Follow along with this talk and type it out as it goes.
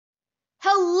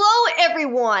Hello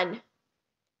everyone!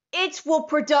 It's Will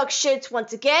Productions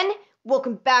once again.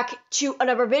 Welcome back to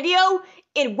another video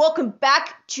and welcome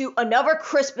back to another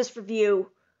Christmas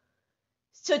review.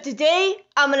 So today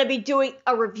I'm going to be doing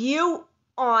a review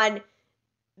on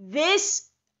this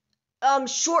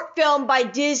short film by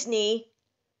Disney.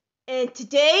 And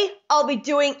today I'll be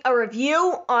doing a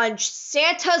review on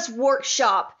Santa's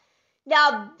Workshop.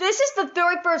 Now this is the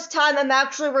very first time I'm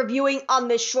actually reviewing on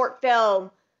this short film.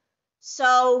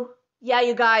 So, yeah,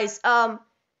 you guys, I'm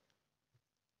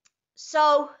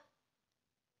still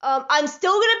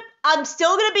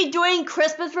gonna be doing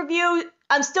Christmas reviews.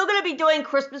 I'm still gonna be doing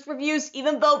Christmas reviews,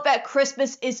 even though that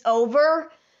Christmas is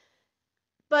over.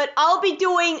 But I'll be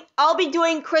doing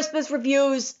Christmas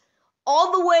reviews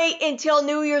all the way until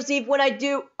New Year's Eve when I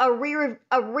do a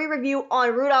re-review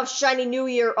on Rudolph's Shiny New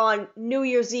Year on New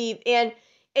Year's Eve, and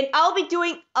I'll be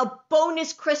doing a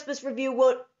bonus Christmas review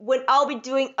when I'll be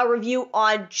doing a review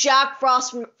on Jack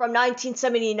Frost from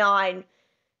 1979.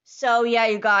 So yeah,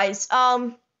 you guys,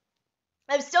 I'm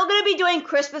still gonna be doing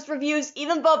Christmas reviews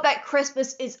even though that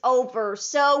Christmas is over.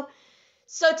 So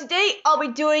today I'll be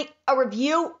doing a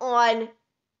review on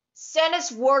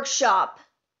Santa's Workshop.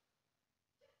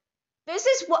 This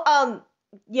is what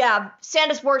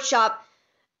Santa's Workshop.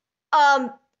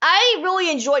 I really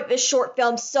enjoyed this short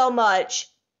film so much.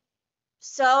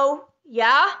 So,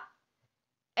 yeah.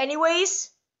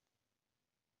 Anyways,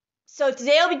 so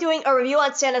today I'll be doing a review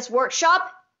on Santa's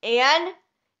Workshop, and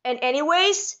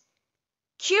anyways,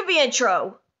 cue the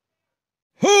intro.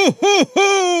 Ho, ho,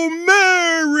 ho!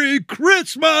 Merry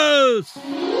Christmas!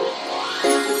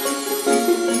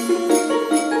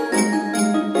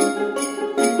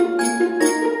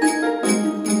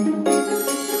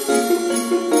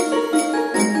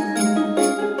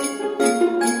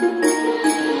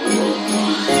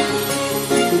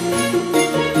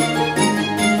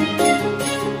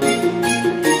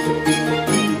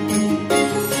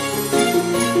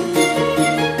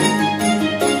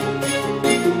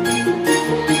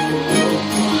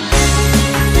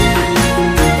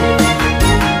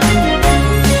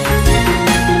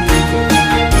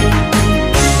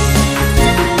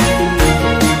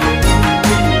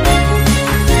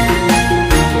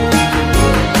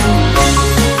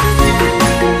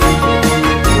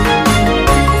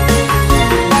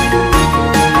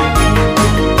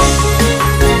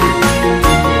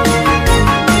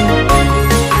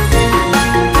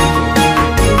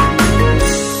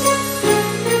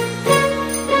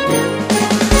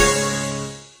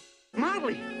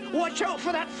 Watch out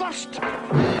for that first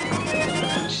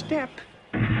step.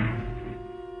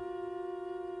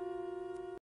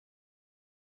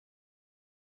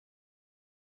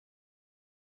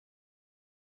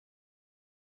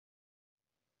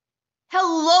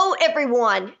 Hello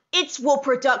everyone, it's Will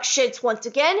Productions once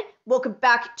again. Welcome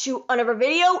back to another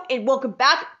video and welcome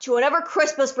back to another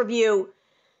Christmas review.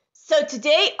 So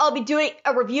today I'll be doing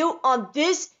a review on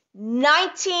this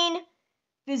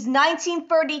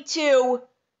 1932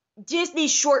 Disney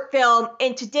short film,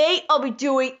 and today I'll be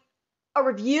doing a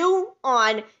review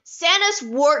on Santa's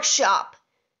Workshop.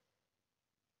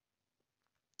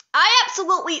 I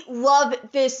absolutely love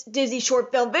this Disney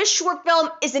short film. This short film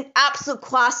is an absolute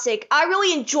classic. I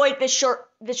really enjoyed this short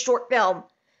film.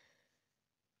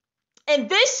 And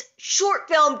this short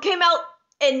film came out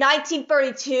in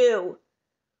 1932.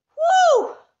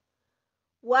 Woo!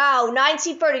 Wow,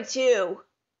 1932.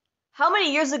 How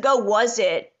many years ago was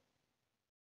it?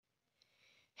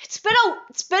 It's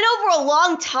been over a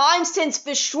long time since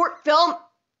this short film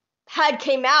had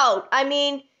came out. I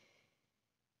mean,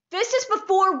 this is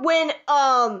before when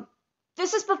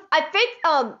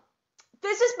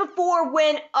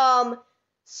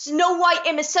Snow White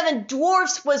and the Seven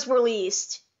Dwarfs was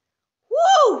released.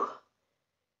 Woo!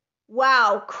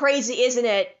 Wow, crazy, isn't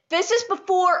it? This is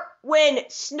before when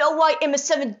Snow White and the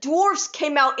Seven Dwarfs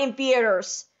came out in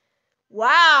theaters.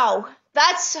 Wow,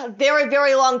 that's a very,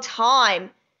 very long time.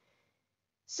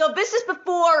 So this is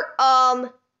before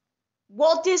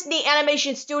Walt Disney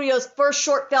Animation Studios' first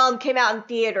short film came out in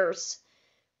theaters.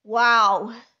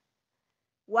 Wow.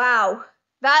 Wow.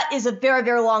 That is a very,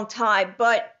 very long time.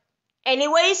 But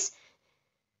anyways,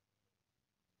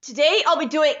 today I'll be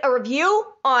doing a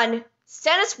review on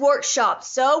Santa's Workshop.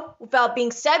 So without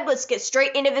being said, let's get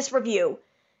straight into this review.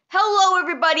 Hello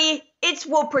everybody, it's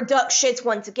Will Productions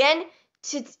once again.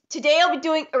 Today I'll be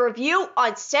doing a review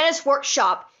on Santa's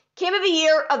Workshop. Came in the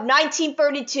year of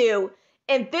 1932,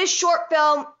 and this short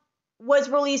film was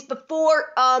released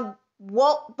before the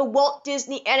Walt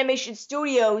Disney Animation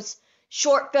Studios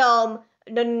short film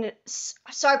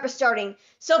Sorry for starting.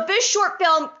 So this short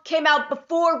film came out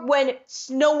before when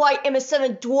Snow White and the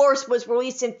Seven Dwarfs was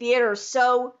released in theaters.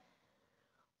 So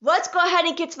let's go ahead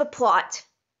and get to the plot.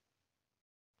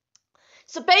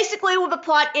 So basically what the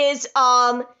plot is,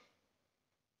 Santa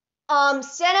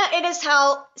and his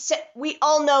house, we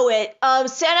all know it.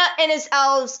 Santa and his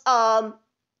elves,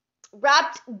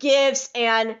 wrapped gifts,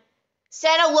 and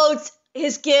Santa loads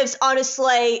his gifts on a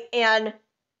sleigh, and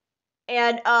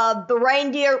the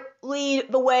reindeer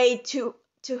lead the way to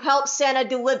help Santa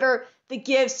deliver the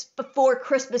gifts before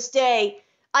Christmas Day.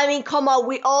 I mean, come on,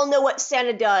 we all know what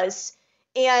Santa does.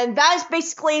 And that is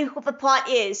basically what the plot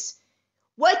is.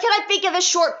 What can I think of this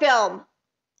short film?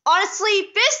 Honestly,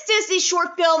 this Disney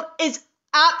short film is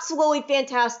absolutely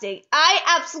fantastic. I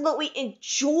absolutely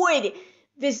enjoyed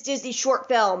this Disney short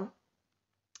film.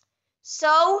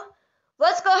 So,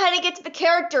 let's go ahead and get to the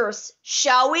characters,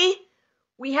 shall we?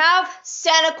 We have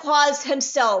Santa Claus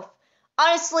himself.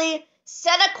 Honestly,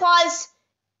 Santa Claus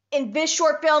in this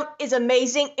short film is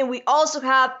amazing, and we also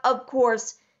have, of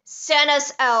course,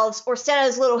 Santa's elves, or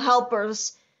Santa's little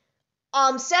helpers.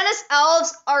 Santa's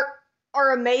elves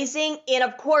are amazing, and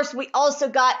of course, we also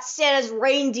got Santa's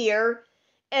reindeer,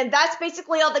 and that's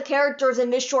basically all the characters in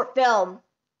this short film.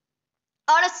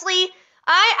 Honestly,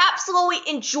 I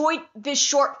absolutely enjoyed this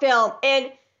short film,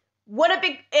 and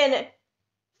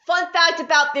fun fact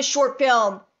about this short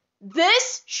film.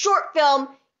 This short film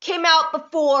came out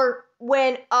before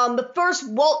when the first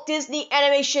Walt Disney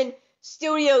Animation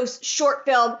Studios short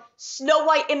film, Snow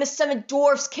White and the Seven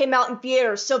Dwarfs, came out in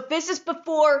theaters. So this is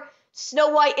before Snow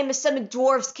White and the Seven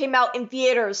Dwarfs came out in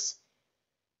theaters.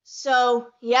 So,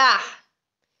 yeah.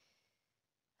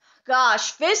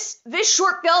 Gosh, this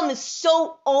short film is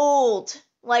so old.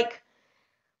 Like,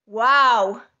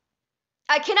 wow.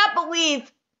 I cannot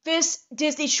believe this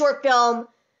Disney short film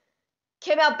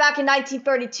came out back in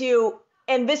 1932,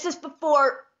 and this is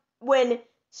before when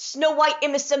Snow White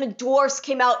and the Seven Dwarfs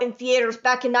came out in theaters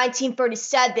back in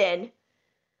 1937.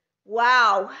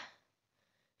 Wow.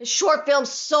 The short film's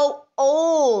so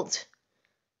old.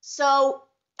 So,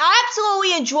 I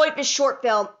absolutely enjoyed this short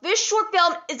film. This short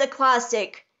film is a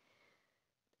classic.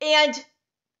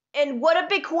 And what a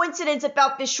big coincidence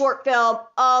about this short film.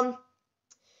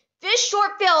 This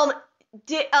short film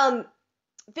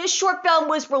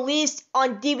was released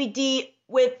on DVD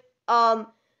with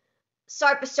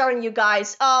sorry for starting, you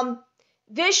guys.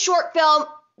 This short film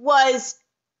was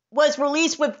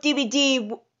released with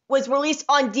DVD, was released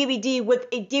on DVD with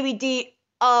a DVD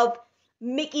of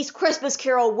Mickey's Christmas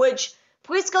Carol, which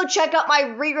please go check out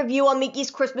my re-review on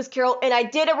Mickey's Christmas Carol, and I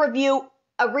did a redo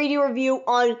review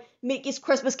on Mickey's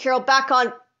Christmas Carol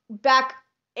back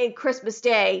in Christmas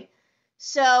Day.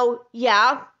 So,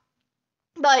 yeah.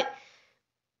 But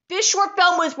this short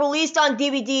film was released on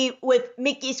DVD with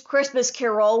Mickey's Christmas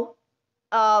Carol,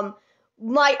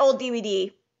 my old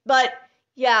DVD. But,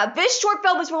 yeah, this short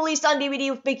film was released on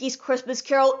DVD with Mickey's Christmas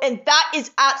Carol, and that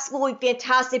is absolutely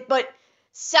fantastic. But,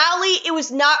 sadly, it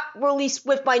was not released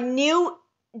with my new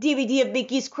DVD of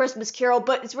Mickey's Christmas Carol,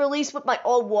 but it's released with my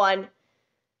old one,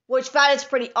 which that is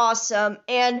pretty awesome.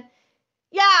 And,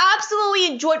 yeah, I absolutely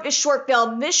enjoyed this short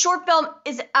film. This short film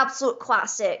is an absolute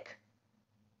classic.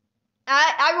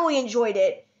 I really enjoyed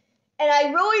it, and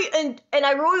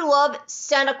I really love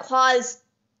Santa Claus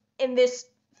in this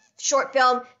short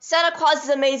film. Santa Claus is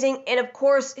amazing, and of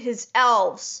course his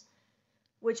elves,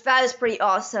 which that is pretty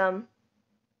awesome.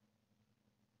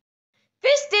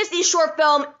 This Disney short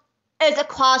film is a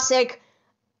classic.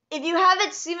 If you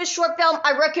haven't seen the short film,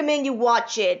 I recommend you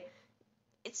watch it.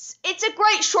 It's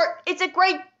a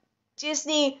great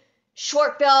Disney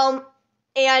short film,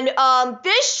 and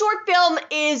this short film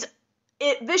is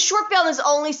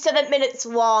only 7 minutes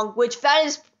long, which that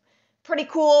is pretty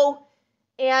cool.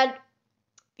 And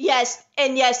yes,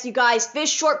 you guys, this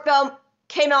short film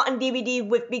came out on DVD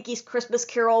with Mickey's Christmas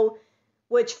Carol,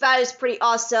 which that is pretty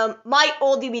awesome. My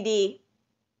old DVD,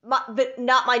 but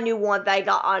not my new one that I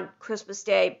got on Christmas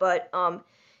Day, but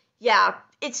yeah,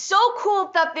 it's so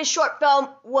cool that this short film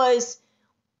was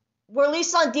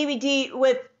released on DVD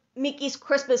with Mickey's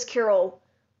Christmas Carol,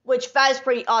 which that is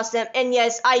pretty awesome. And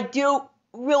yes, I do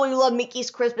really love Mickey's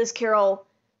Christmas Carol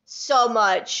so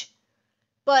much.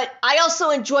 But I also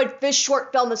enjoyed this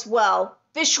short film as well.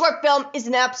 This short film is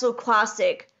an absolute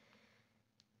classic.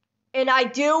 And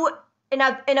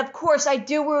of course, I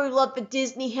do really love the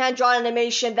Disney hand-drawn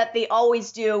animation that they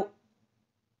always do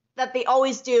of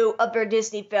their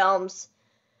Disney films.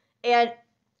 And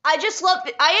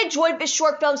I enjoyed this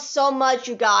short film so much,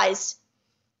 you guys.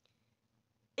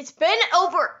 It's been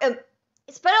over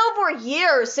a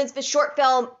year since the short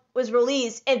film was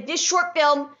released, and this short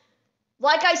film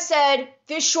like I said,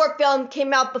 this short film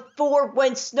came out before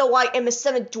when Snow White and the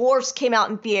Seven Dwarfs came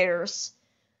out in theaters.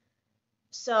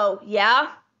 So, yeah.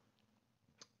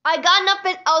 I got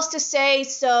nothing else to say,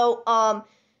 so,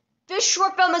 this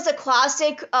short film is a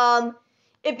classic.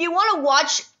 If you want to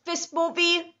watch this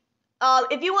movie,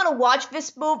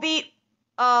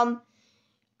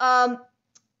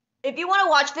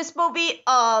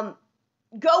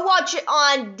 go watch it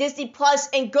on Disney Plus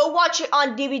and go watch it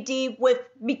on DVD with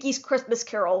Mickey's Christmas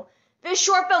Carol. This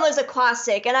short film is a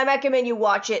classic, and I recommend you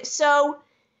watch it. So,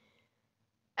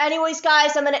 anyways,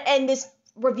 guys, I'm going to end this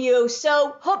review.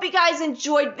 So, hope you guys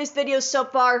enjoyed this video so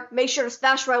far. Make sure to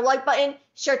smash my like button,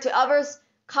 share it to others,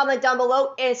 comment down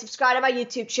below, and subscribe to my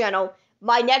YouTube channel.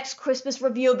 My next Christmas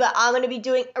review that I'm going to be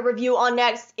doing a review on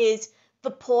next is The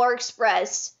Polar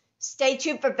Express. Stay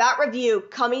tuned for that review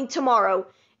coming tomorrow.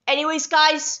 Anyways,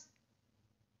 guys,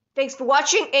 thanks for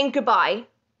watching and goodbye.